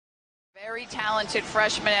Very talented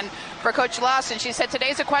freshman. And for Coach Lawson, she said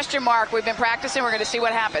today's a question mark. We've been practicing. We're going to see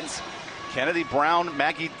what happens. Kennedy Brown,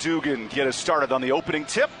 Maggie Dugan get us started on the opening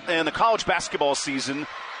tip, and the college basketball season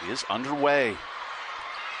is underway.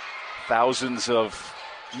 Thousands of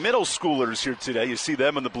middle schoolers here today. You see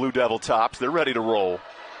them in the Blue Devil tops. They're ready to roll.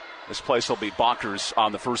 This place will be bonkers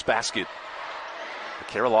on the first basket. The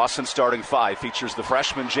Kara Lawson starting five features the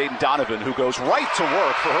freshman Jadyn Donovan, who goes right to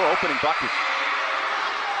work for her opening bucket.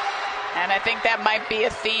 And I think that might be a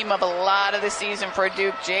theme of a lot of the season for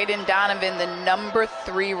Duke. Jadyn Donovan, the number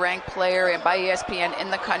 3 ranked player by ESPN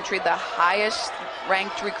in the country, the highest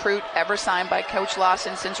ranked recruit ever signed by Coach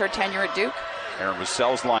Lawson since her tenure at Duke. Aaron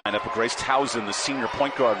Russell's lineup with Grace Towson, the senior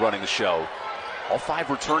point guard, running the show. All 5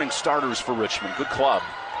 returning starters for Richmond. Good club.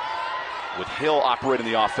 With Hill operating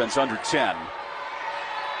the offense under 10.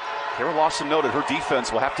 Kara Lawson noted her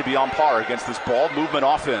defense will have to be on par against this ball movement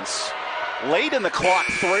offense. Late in the clock,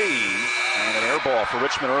 3, and an air ball for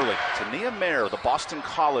Richmond early. Taina Mair, the Boston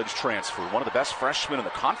College transfer, one of the best freshmen in the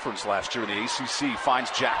conference last year in the ACC, finds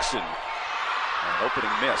Jackson. An opening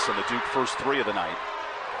miss on the Duke first 3 of the night.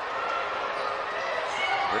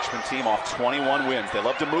 Richmond team off 21 wins. They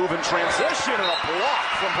love to move in transition, and a block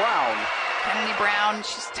from Brown. Kennedy Brown,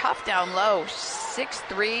 she's tough down low.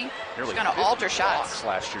 6'3", she's going to alter shots.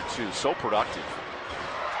 Last year, too. So productive.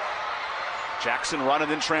 Jackson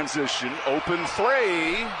running in transition. Open 3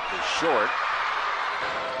 is short.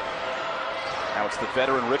 Now it's the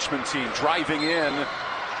veteran Richmond team driving in.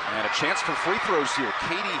 And a chance for free throws here.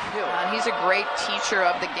 Katie Hill. He's a great teacher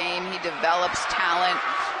of the game. He develops talent.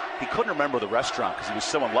 He couldn't remember the restaurant because he was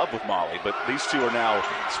so in love with Molly. But these two are now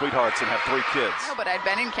sweethearts and have 3 kids. No, but I'd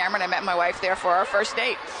been in Cameron. I met my wife there for our first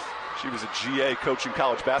date. She was a GA coaching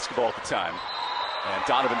college basketball at the time. And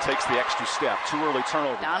Donovan takes the extra step. 2 early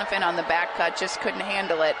turnovers. Donovan on the back cut just couldn't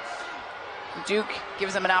handle it. Duke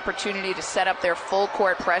gives them an opportunity to set up their full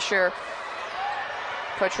court pressure.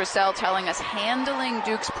 Coach Russell telling us handling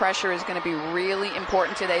Duke's pressure is going to be really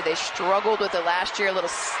important today. They struggled with it last year. A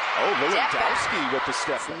little Lewandowski with the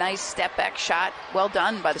step. Nice step back shot. Well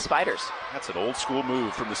done by the Spiders. That's an old school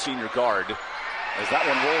move from the senior guard as that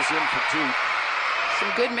one rolls in for Duke.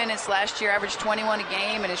 Some good minutes last year, averaged 21 a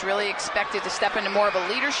game, and is really expected to step into more of a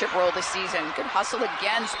leadership role this season. Good hustle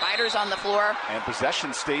again, Spiders on the floor. And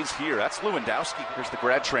possession stays here. That's Lewandowski. Here's the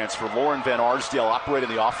grad transfer, Lauren Van Arsdale operating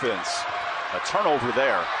the offense. A turnover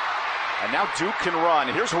there. And now Duke can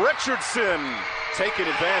run. Here's Richardson taking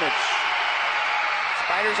advantage.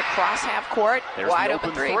 Spiders across half court. There's wide the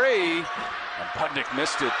open 3. And Budnik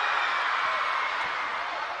missed it.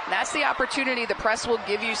 That's the opportunity the press will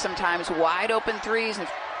give you sometimes. Wide open 3s. And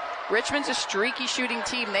Richmond's a streaky shooting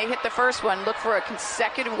team. They hit the first one. Look for a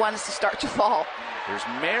consecutive ones to start to fall. There's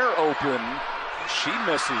Mair open. She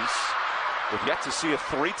misses. We've yet to see a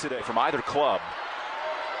 3 today from either club.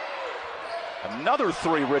 Another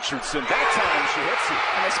 3, Richardson. That time she hits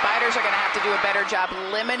it. And the Spiders are going to have to do a better job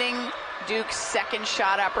limiting Duke's second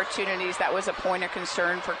shot opportunities. That was a point of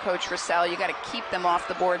concern for Coach Russell. You got to keep them off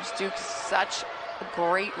the boards. Duke's such a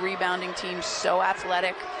great rebounding team, so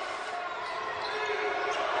athletic.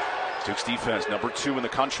 Duke's defense, number 2 in the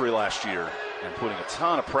country last year, and putting a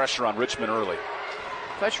ton of pressure on Richmond early.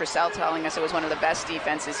 Coach Russell telling us it was one of the best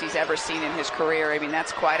defenses he's ever seen in his career. I mean,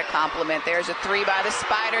 that's quite a compliment. There's a 3 by the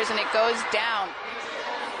Spiders, and it goes down.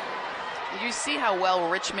 You see how well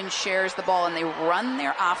Richmond shares the ball, and they run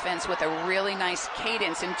their offense with a really nice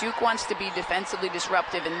cadence. And Duke wants to be defensively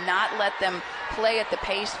disruptive and not let them play at the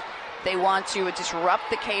pace they want to disrupt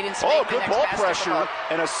the cadence. Good ball pressure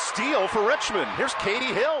and a steal for Richmond. Here's Katie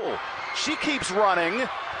Hill. She keeps running,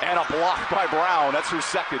 and a block by Brown. That's her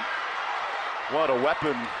second. What a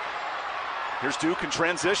weapon. Here's Duke in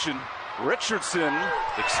transition. Richardson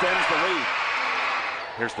extends the lead.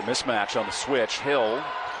 Here's the mismatch on the switch. Hill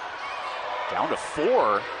down to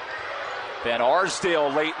 4. Van Arsdale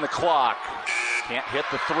late in the clock. Can't hit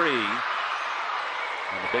the 3. And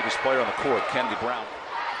the biggest player on the court, Kennedy Brown.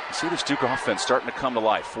 You see this Duke offense starting to come to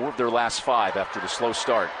life. 4 of their last 5 after the slow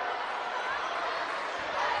start.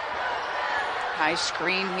 High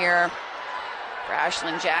screen here.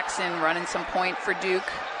 Ashlyn Jackson running some point for Duke.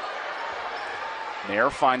 Mair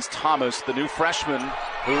finds Thomas, the new freshman,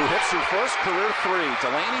 who hits her first career 3.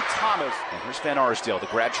 Delaney Thomas. And here's Van Arsdale, the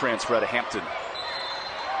grad transfer out of Hampton.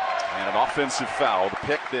 And an offensive foul. The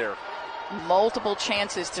pick there. Multiple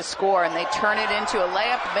chances to score, and they turn it into a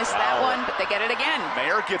layup. Missed that one, but they get it again.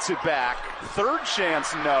 Mair gets it back. 3rd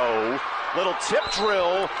chance, no. Little tip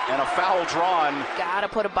drill and a foul drawn. Got to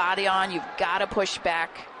put a body on. You've got to push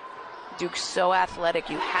back. Duke's so athletic,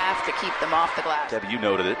 you have to keep them off the glass. Debbie, you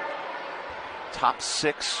noted it. Top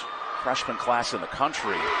 6 freshman class in the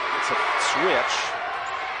country. It's a switch.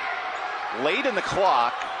 Late in the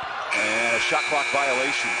clock, and a shot clock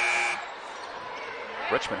violation.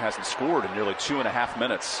 Richmond hasn't scored in nearly 2.5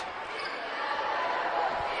 minutes.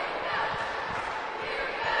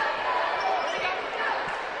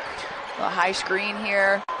 A high screen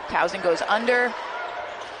here. Towson goes under.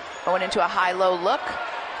 Going into a high-low look.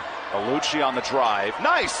 Oluchi on the drive.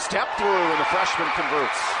 Nice step through, and the freshman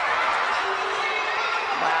converts.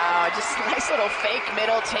 Wow, just a nice little fake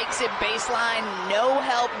middle. Takes it baseline. No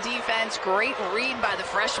help defense. Great read by the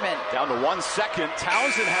freshman. Down to 1 second.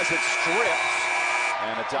 Towson has it stripped.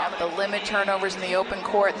 And a the limit turnovers in the open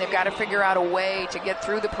court, and they've got to figure out a way to get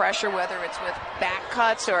through the pressure, whether it's with back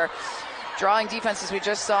cuts or drawing defenses we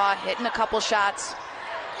just saw, hitting a couple shots,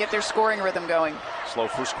 get their scoring rhythm going. Slow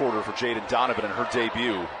first quarter for Jadyn Donovan in her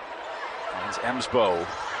debut. Finds Emsbo.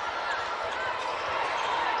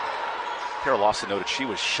 Kara Lawson noted she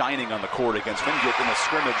was shining on the court against Wingate in the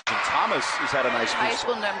scrimmage, and Thomas has had a nice high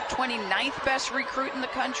school 29th best recruit in the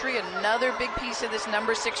country. Another big piece of this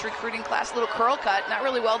number 6 recruiting class. Little curl cut, not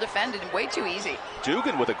really well defended, and way too easy.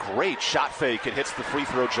 Dugan with a great shot fake. It hits the free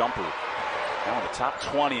throw jumper. Now in the top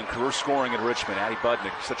 20 in career scoring in Richmond. Addie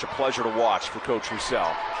Budnik, such a pleasure to watch for Coach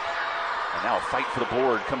Roussel. And now a fight for the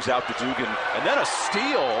board comes out to Dugan, and then a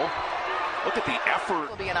steal. Look at the effort.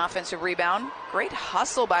 Will be an offensive rebound. Great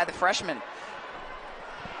hustle by the freshman.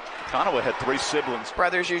 Okananwa had 3 siblings.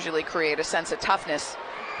 Brothers usually create a sense of toughness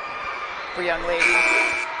for young ladies.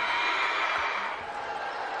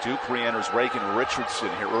 Duke re-enters Reigan Richardson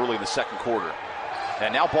here early in the second quarter.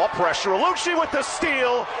 And now ball pressure. Oluchi with the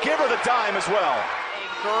steal. Give her the dime as well.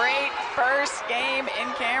 A great first game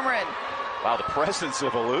in Cameron. Wow, the presence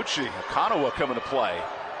of Oluchi. Okananwa coming to play.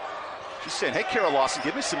 She's saying, hey, Kara Lawson,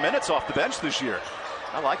 give me some minutes off the bench this year.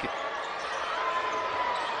 I like it.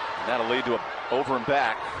 And that'll lead to a over and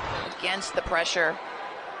back. Against the pressure.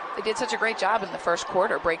 They did such a great job in the first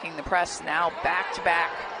quarter breaking the press. Now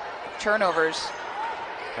back-to-back turnovers.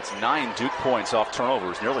 That's 9 Duke points off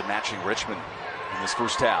turnovers, nearly matching Richmond in this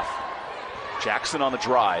first half. Jackson on the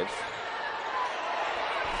drive.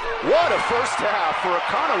 What a first half for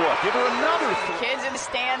Okananwa. Give her another. Kids in the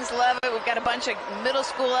stands love it. We've got a bunch of middle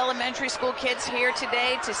school, elementary school kids here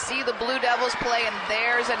today to see the Blue Devils play, and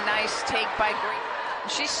there's a nice take by Great.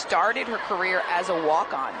 She started her career as a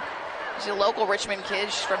walk-on. She's a local Richmond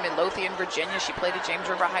kid. She's from Midlothian, Virginia. She played at James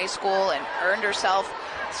River High School and earned herself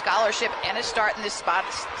a scholarship and a start in this spot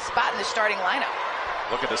in the starting lineup.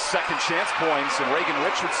 Look at the second chance points, and Reigan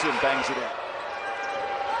Richardson bangs it in.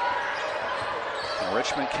 And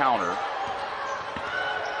Richmond counter.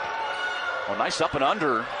 Well, nice up and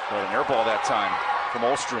under, but an air ball that time from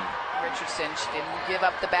Olstrom. Richardson, she didn't give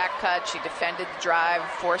up the back cut. She defended the drive,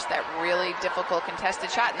 forced that really difficult contested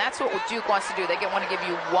shot, and that's what Duke wants to do. They want to give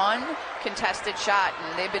you one contested shot,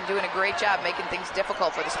 and they've been doing a great job making things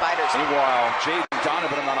difficult for the Spiders. Meanwhile, Jadyn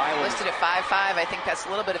Donovan on island. Listed at 5'5". I think that's a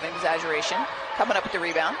little bit of an exaggeration. Coming up with the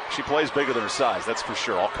rebound. She plays bigger than her size, that's for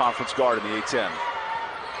sure. All conference guard in the A-10.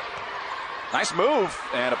 Nice move,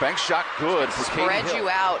 and a bank shot good for Katie Hill. Spread you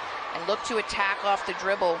out and look to attack off the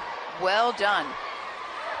dribble. Well done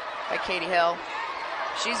by Katie Hill.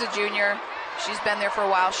 She's a junior. She's been there for a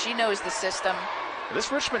while. She knows the system.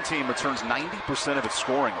 This Richmond team returns 90% of its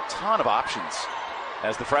scoring. A ton of options.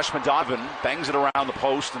 As the freshman Donovan bangs it around the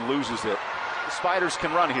post and loses it. The Spiders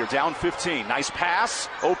can run here, down 15. Nice pass.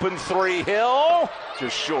 Open three. Hill.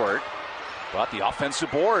 Just short. But the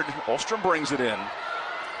offensive board, Olstrom brings it in.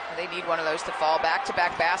 They need one of those to fall.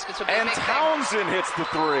 Back-to-back baskets would be a big Towson hits the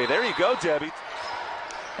three. There you go, Debbie.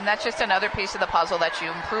 And that's just another piece of the puzzle that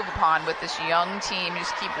you improve upon with this young team. You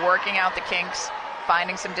just keep working out the kinks,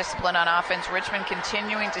 finding some discipline on offense. Richmond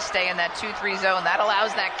continuing to stay in that 2-3 zone. That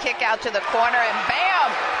allows that kick out to the corner, and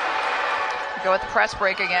bam! Go with the press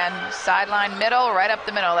break again. Sideline middle, right up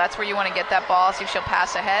the middle. That's where you want to get that ball, see if she'll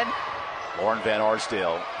pass ahead. Lauren Van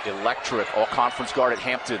Arsdale, electric, all-conference guard at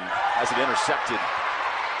Hampton, has it intercepted.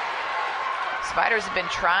 Spiders have been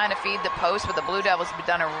trying to feed the post, but the Blue Devils have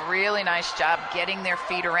done a really nice job getting their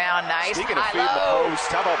feet around. Nice. Speaking of feeding the post,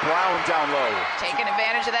 how about Brown down low? Taking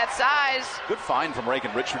advantage of that size. Good find from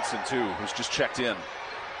Reigan Richardson, too, who's just checked in.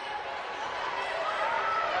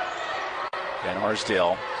 Van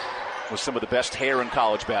Arsdale with some of the best hair in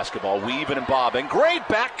college basketball, weaving and bobbing. Great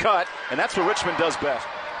back cut, and that's what Richmond does best.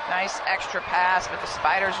 Nice extra pass, but the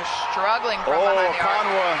Spiders are struggling from behind the arc.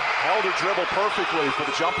 Okananwa held her dribble perfectly for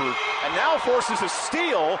the jumper, and now forces a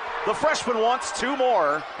steal. The freshman wants two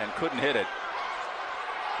more and couldn't hit it.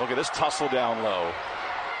 Look at this tussle down low.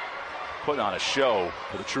 Putting on a show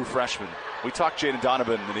for the true freshman. We talked Jadyn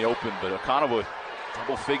Donovan in the open, but Okananwa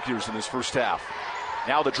double figures in this first half.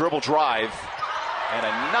 Now the dribble drive. And a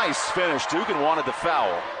nice finish. Dugan wanted the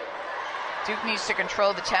foul. Duke needs to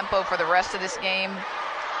control the tempo for the rest of this game.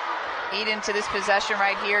 Eat into this possession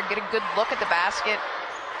right here. Get a good look at the basket.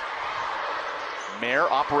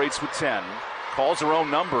 Mair operates with 10. Calls her own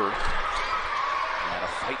number. And a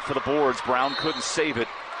fight for the boards. Brown couldn't save it.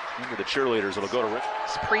 Into the cheerleaders. It'll go to Richmond.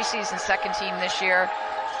 It's preseason second team this year.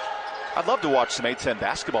 I'd love to watch some A-10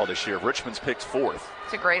 basketball this year. Richmond's picked 4th.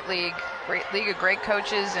 It's a great league. Great league of great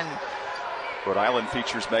coaches. And Rhode Island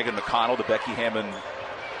features Megan McConnell, the Becky Hammond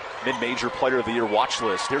Mid-Major Player of the Year watch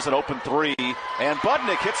list. Here's an open three, and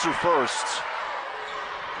Budnik hits her first.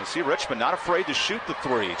 You see Richmond not afraid to shoot the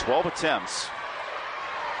three. 12 attempts.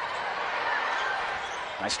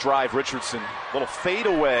 Nice drive, Richardson. Little fade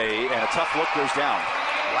away, and a tough look goes down.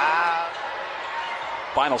 wow.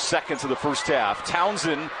 Final seconds of the first half.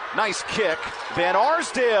 Townsend, nice kick. Van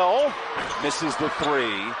Arsdale misses the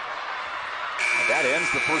three. And that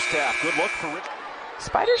ends the first half. Good look for Richmond.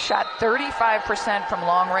 Spiders shot 35% from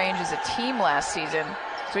long range as a team last season.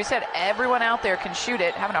 So he said everyone out there can shoot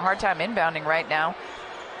it. Having a hard time inbounding right now.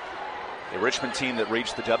 A Richmond team that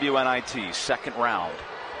reached the WNIT second round.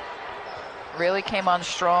 Really came on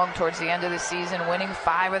strong towards the end of the season, winning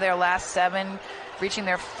 5 of their last 7, reaching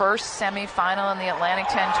their first semifinal in the Atlantic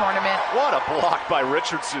 10 tournament. What a block by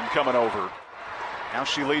Richardson coming over. Now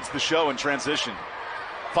she leads the show in transition.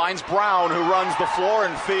 Finds Brown, who runs the floor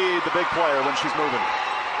and feed the big player when she's moving.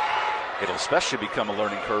 It'll especially become a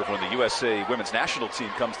learning curve when the USA women's national team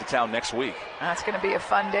comes to town next week. That's going to be a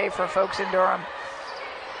fun day for folks in Durham.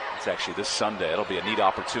 It's actually this Sunday. It'll be a neat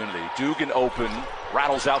opportunity. Dugan open,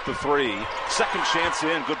 rattles out the three. Second chance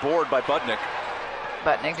in, good board by Budnik.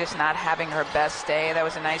 Budnik just not having her best day. That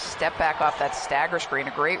was a nice step back off that stagger screen,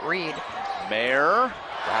 a great read. Mair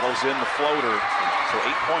rattles in the floater, so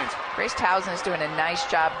 8 points. Grace Townsend is doing a nice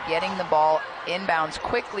job getting the ball inbounds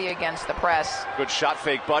quickly against the press. Good shot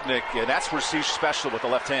fake, Budnik, and that's where she's special with the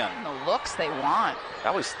left hand. And the looks they want.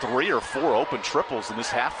 That was 3 or 4 open triples in this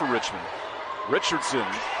half for Richmond. Richardson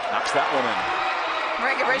knocks that one in.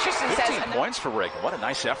 Reigan Richardson 15 says points for Reigan. What a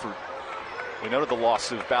nice effort. We noted the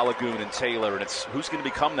loss of Balagoon and Taylor, and it's who's going to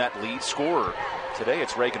become that lead scorer. Today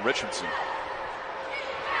it's Reigan Richardson.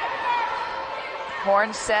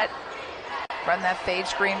 Horn set. Run that fade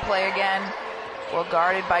screen play again. Well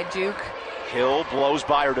guarded by Duke. Hill blows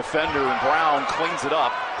by her defender, and Brown cleans it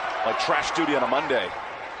up like trash duty on a Monday.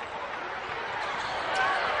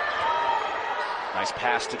 Nice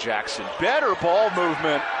pass to Jackson. Better ball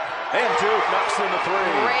movement. And Duke knocks in the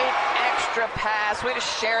three. Great extra pass. Way to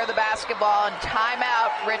share the basketball, and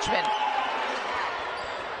timeout, Richmond.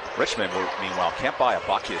 Richmond, meanwhile, can't buy a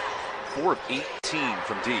bucket. 4 of 18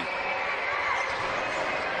 from deep.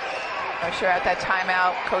 I'm sure at that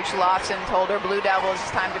timeout, Coach Lawson told her Blue Devils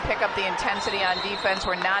it's time to pick up the intensity on defense.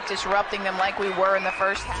 We're not disrupting them like we were in the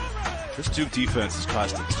first half. This Duke defense has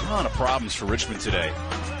caused a ton of problems for Richmond today.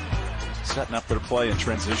 Setting up their play in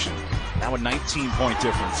transition. Now a 19-point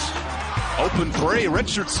difference. Open three.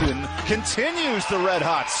 Richardson continues the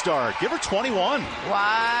red-hot start. Give her 21.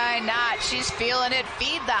 Why not? She's feeling it.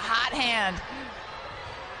 Feed the hot hand.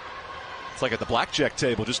 It's like at the blackjack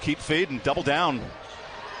table. Just keep feeding. Double down.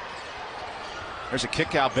 There's a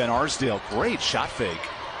kick out, Van Arsdale. Great shot fake.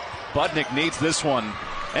 Budnik needs this one.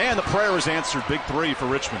 And the prayer is answered. Big three for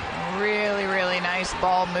Richmond. Really, really nice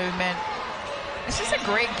ball movement. This is a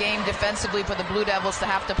great game defensively for the Blue Devils to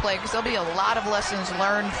have to play, because there'll be a lot of lessons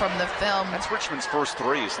learned from the film. That's Richmond's first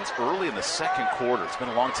three since early in the second quarter. It's been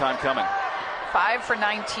a long time coming. 5 for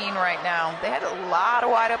 19 right now. They had a lot of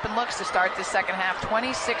wide open looks to start the second half.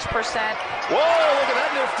 26%. Whoa, look at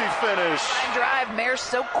that nifty finish. Fine drive. Mair's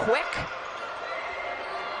so quick.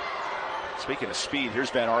 Speaking of speed, here's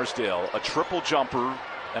Van Arsdale. A triple jumper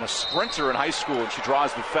and a sprinter in high school, and she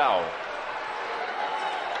draws the foul.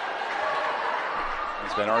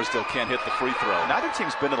 As Van Arsdale can't hit the free throw. Neither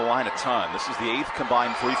team's been to the line a ton. This is the 8th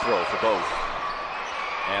combined free throw for both.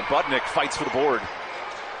 And Budnik fights for the board.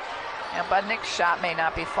 Now, Budnik's shot may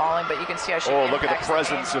not be falling, but you can see how she look at the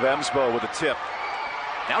presence of Emsbo with a tip.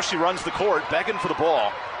 Now she runs the court, begging for the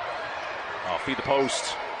ball. Oh, feed the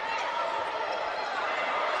post.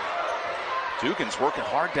 Dugan's working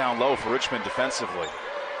hard down low for Richmond defensively.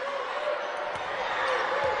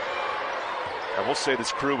 I will say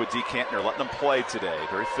this crew with D. Cantner letting them play today.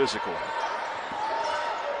 Very physical.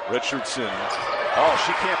 Richardson. Oh,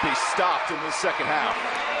 she can't be stopped in the second half.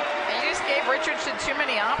 And you just gave Richardson too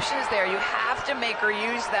many options there. You have to make her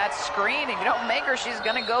use that screen. If you don't make her, she's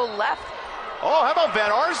going to go left. Oh, how about Van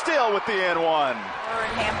Arsdale with the N1? Her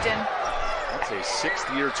in Hampton. That's a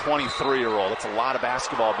 6th-year, 23-year-old. That's a lot of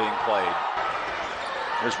basketball being played.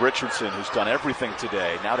 There's Richardson, who's done everything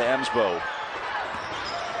today. Now to Emsbo.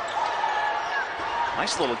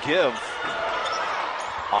 Nice little give.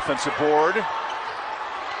 Offensive board.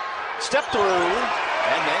 Step through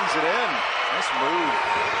and bangs it in. Nice move.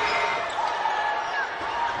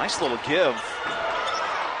 Nice little give.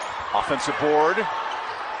 Offensive board.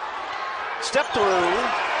 Step through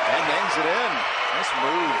and bangs it in. Nice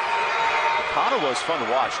move. Okananwa is fun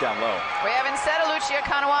to watch down low. We haven't said Oluchi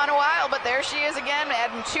Okananwa in a while, but there she is again,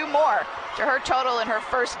 adding 2 more to her total in her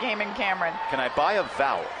first game in Cameron. Can I buy a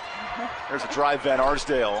vowel? There's a drive, Van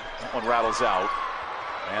Arsdale. That one rattles out.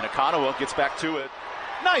 And Okananwa gets back to it.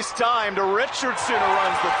 Nice time to Richardson, who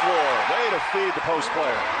runs the floor. Way to feed the post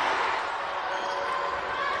player.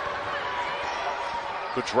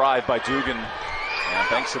 Good drive by Dugan. And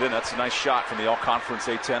banks it in. That's a nice shot from the all-conference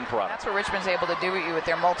A10 product. That's what Richmond's able to do with you with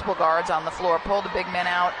their multiple guards on the floor. Pull the big men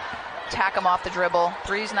out, tack them off the dribble.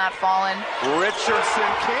 Three's not falling. Richardson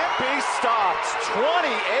can't be stopped.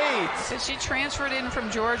 28. Since she transferred in from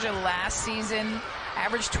Georgia last season,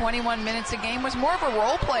 averaged 21 minutes a game, was more of a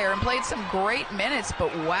role player and played some great minutes.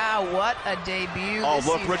 But wow, what a debut. Oh,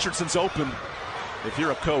 look, season. Richardson's open. If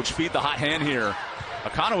you're a coach, feed the hot hand here.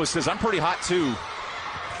 Okananwa says, I'm pretty hot too.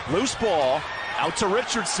 Loose ball. Out to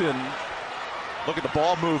Richardson. Look at the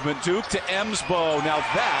ball movement. Duke to Emsbo. Now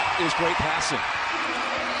that is great passing.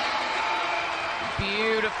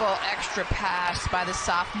 Beautiful extra pass by the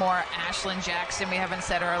sophomore Ashlyn Jackson. We haven't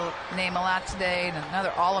said her name a lot today. And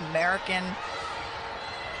another All-American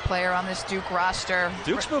player on this Duke roster.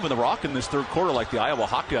 Duke's moving the rock in this third quarter like the Iowa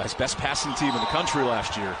Hawkeyes, best passing team in the country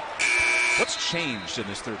last year. What's changed in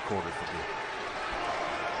this third quarter for Duke?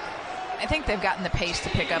 I think they've gotten the pace to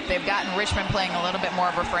pick up. They've gotten Richmond playing a little bit more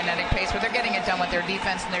of a frenetic pace, but they're getting it done with their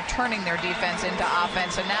defense, and they're turning their defense into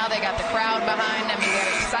offense. So now they got the crowd behind them. You got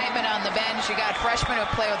excitement on the bench. You got freshmen who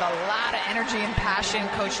play with a lot of energy and passion.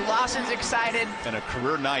 Coach Lawson's excited. And a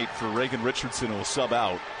career night for Reigan Richardson, who will sub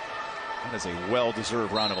out. That is a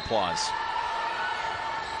well-deserved round of applause.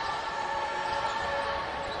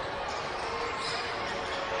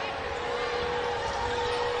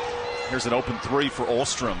 Here's an open three for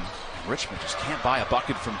Olstrom. Richmond just can't buy a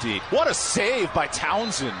bucket from deep. What a save by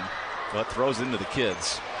Townsend. But throws into the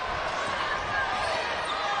kids.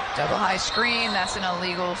 Double high screen. That's an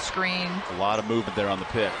illegal screen. A lot of movement there on the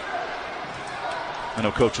pick. I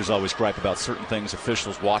know coaches always gripe about certain things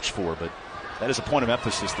officials watch for, but that is a point of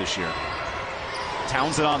emphasis this year.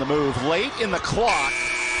 Townsend on the move late in the clock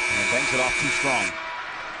and bangs it off too strong.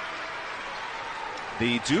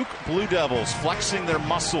 The Duke Blue Devils flexing their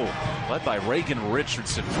muscle, led by Reigan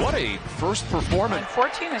Richardson. What a first performance. And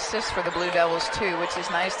 14 assists for the Blue Devils, too, which is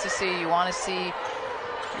nice to see. You want to see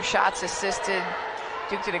your shots assisted.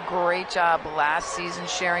 Duke did a great job last season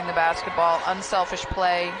sharing the basketball. Unselfish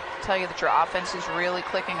play. Tell you that your offense is really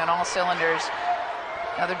clicking on all cylinders.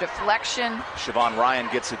 Another deflection. Siobhan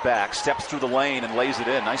Ryan gets it back, steps through the lane and lays it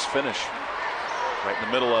in. Nice finish. Right in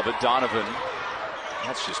the middle of it, Donovan.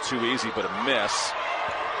 That's just too easy, but a miss.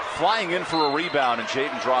 Flying in for a rebound, and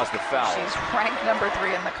Jadyn draws the foul. She's ranked number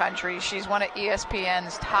 3 in the country. She's one of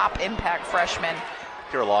ESPN's top impact freshmen.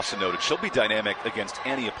 Kara Lawson noted she'll be dynamic against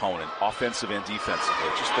any opponent, offensive and defensively.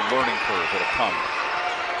 Just the learning curve that'll come.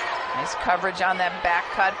 Nice coverage on that back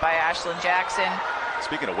cut by Ashlyn Jackson.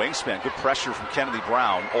 Speaking of wingspan, good pressure from Kennedy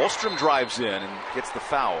Brown. Olstrom drives in and gets the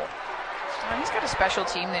foul. He's got a special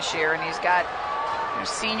team this year, and he's got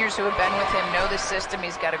seniors who have been with him, know the system.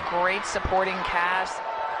 He's got a great supporting cast.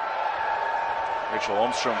 Rachel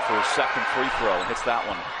Olmstrom for her second free throw and hits that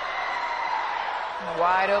one. A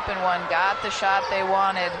wide open one, got the shot they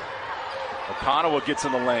wanted. Okananwa gets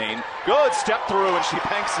in the lane. Good step through, and she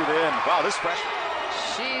banks it in. Wow, this freshman.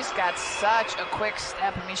 She's got such a quick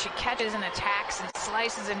step. I mean, she catches and attacks and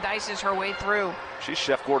slices and dices her way through. She's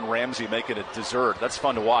Chef Gordon Ramsay making a dessert. That's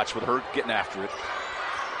fun to watch with her getting after it.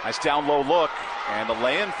 Nice down low look, and the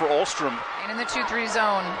lay-in for Olstrom. And in the 2-3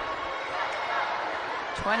 zone.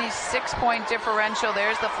 26-point differential.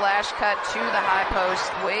 There's the flash cut to the high post.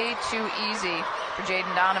 Way too easy for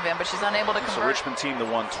Jadyn Donovan, but she's unable to convert. It's a Richmond team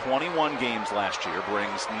that won 21 games last year,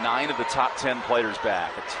 brings 9 of the top 10 players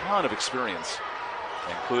back. A ton of experience,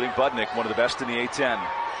 including Budnik, one of the best in the A10.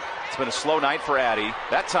 It's been a slow night for Addie.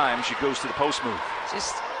 That time she goes to the post move.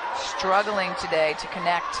 Just struggling today to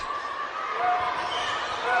connect.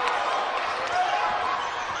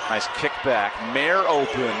 Nice kick back. Mair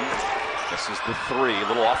open. This is the 3.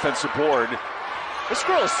 Little offensive board. This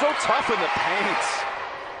girl is so tough in the paint.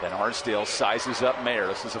 Van Arsdale sizes up Mair.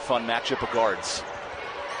 This is a fun matchup of guards.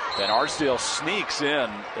 Van Arsdale sneaks in,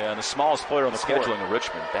 and the smallest player on the scheduling of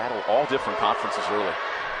Richmond. Battle all different conferences early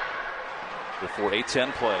before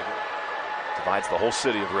A10 play. Divides the whole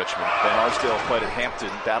city of Richmond. Van Arsdale played at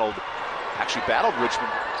Hampton, battled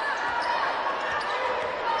Richmond.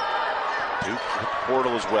 Duke hit the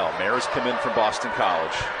portal as well. Mair has come in from Boston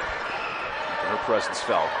College. And her presence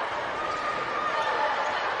felt.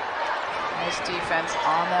 Nice defense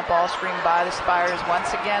on that ball screen by the Spiders. Once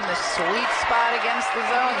again, the sweet spot against the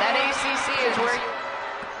zone. That ACC is where you...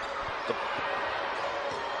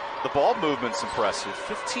 The ball movement's impressive.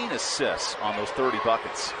 15 assists on those 30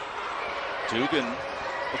 buckets. Dugan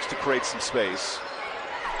looks to create some space.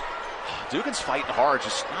 Dugan's fighting hard,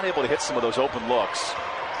 just not able to hit some of those open looks.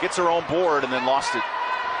 Gets her own board and then lost it.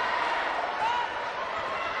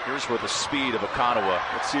 Here's where the speed of Okananwa.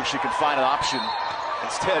 Let's see if she can find an option.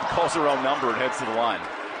 Instead, calls her own number and heads to the line.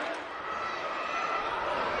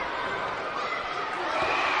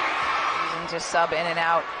 Using to sub in and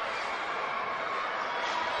out.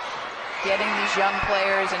 Getting these young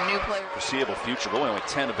players and new players. Foreseeable future, really only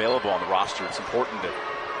 10 available on the roster. It's important to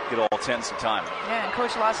get all 10 some time. Yeah, and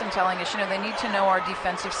Coach Lawson telling us, they need to know our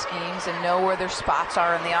defensive schemes and know where their spots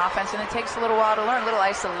are in the offense, and it takes a little while to learn. A little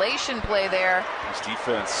isolation play there. Nice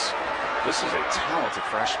defense. This is a talented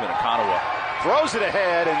freshman, Okananwa. Throws it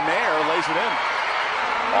ahead, and Mair lays it in.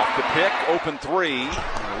 Off the pick, open three.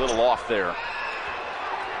 A little off there.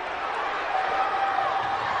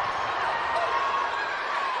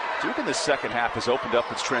 Duke in the second half has opened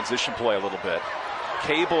up its transition play a little bit.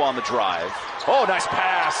 Cable on the drive. Oh, nice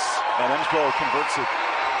pass. And Emsbo converts it.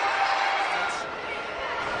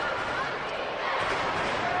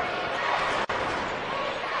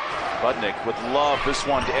 Budnik would love this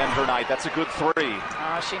one to end her night. That's a good three.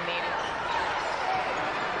 Oh, she needed it.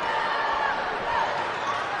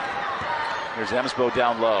 Here's Emsbo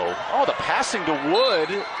down low. Oh, the passing to Wood,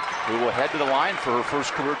 who will head to the line for her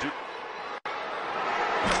first career Duke.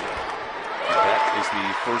 That is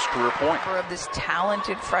the first career point. Of this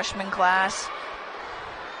talented freshman class.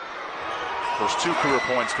 First 2 career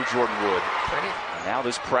points for Jordan Wood. Pretty. And now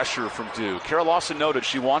this pressure from Duke. Kara Lawson noted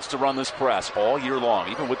she wants to run this press all year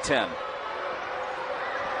long, even with 10.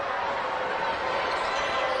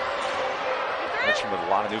 Richmond with a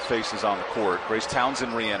lot of new faces on the court. Grace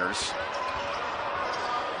Townsend re-enters.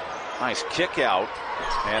 Nice kick out.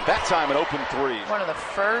 And that time an open three. One of the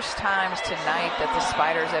first times tonight that the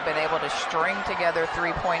Spiders have been able to string together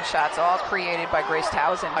three-point shots, all created by Grace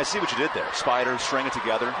Townsend. I see what you did there. Spiders string it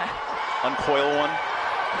together. Uncoil one.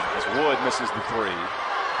 As Wood misses the three.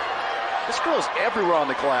 This girl's everywhere on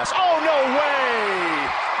the glass. Oh, no way!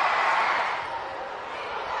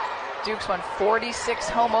 Duke's won 46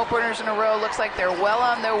 home openers in a row. Looks like they're well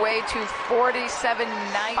on their way to 47-9.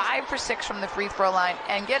 5 for 6 from the free throw line.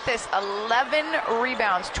 And get this, 11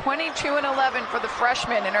 rebounds. 22 and 11 for the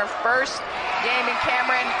freshman in her first game in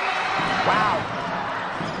Cameron. Wow.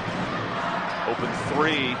 Open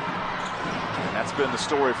three. And that's been the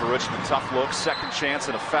story for Richmond. Tough look, second chance,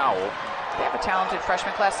 and a foul. They have a talented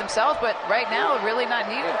freshman class themselves, but right now really not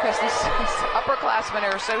needed because these upperclassmen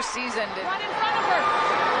are so seasoned. Right in front of her.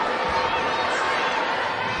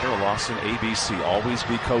 Kara Lawson, ABC, always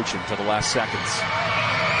be coaching to the last seconds.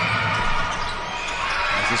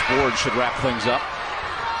 As this board should wrap things up.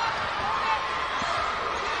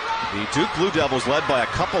 The Duke Blue Devils, led by a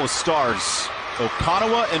couple of stars,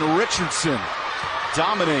 Okananwa and Richardson,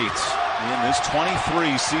 dominate in this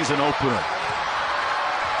 23 season opener.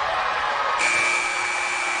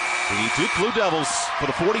 The Duke Blue Devils, for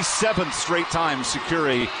the 47th straight time, secure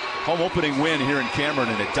a home opening win here in Cameron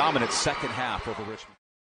in a dominant second half over Richmond.